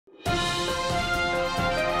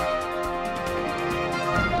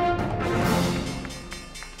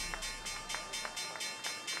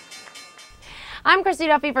I'm Christy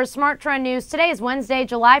Duffy for SmarTrend News. Today is Wednesday,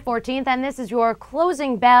 July 14th, and this is your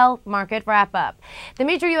closing bell market wrap-up. The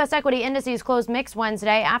major U.S. equity indices closed mixed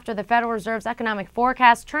Wednesday after the Federal Reserve's economic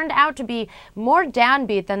forecast turned out to be more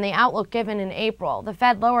downbeat than the outlook given in April. The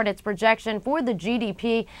Fed lowered its projection for the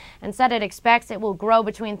GDP and said it expects it will grow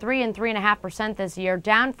between 3 and 3.5% this year,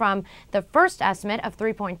 down from the first estimate of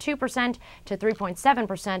 3.2% to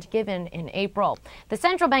 3.7% given in April. The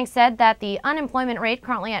central bank said that the unemployment rate,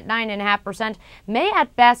 currently at 9.5%, may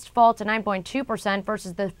at best fall to 9.2%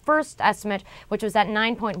 versus the first estimate, which was at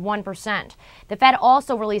 9.1%. The Fed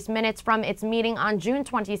also released minutes from its meeting on June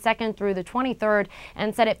 22nd through the 23rd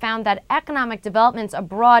and said it found that economic developments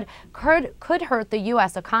abroad could hurt the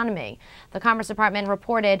U.S. economy. The Commerce Department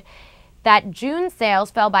reported that June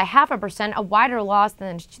sales fell by 0.5%, a wider loss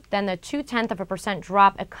than the 0.2%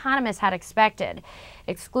 drop economists had expected.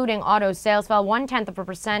 Excluding auto sales fell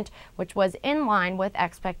 0.1%, which was in line with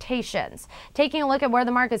expectations. Taking a look at where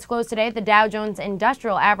the markets closed today, the Dow Jones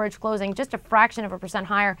Industrial Average closing just a fraction of a percent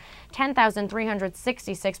higher,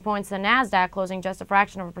 10,366 points. The Nasdaq closing just a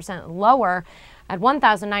fraction of a percent lower at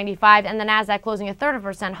 1,095, and the Nasdaq closing a third of a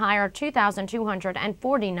percent higher,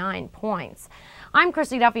 2,249 points. I'm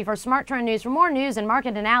Christy Duffy for SmarTrend News. For more news and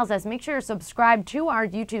market analysis, make sure you're subscribed to our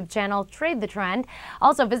YouTube channel, Trade the Trend.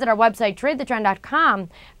 Also visit our website, tradethetrend.com,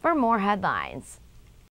 for more headlines.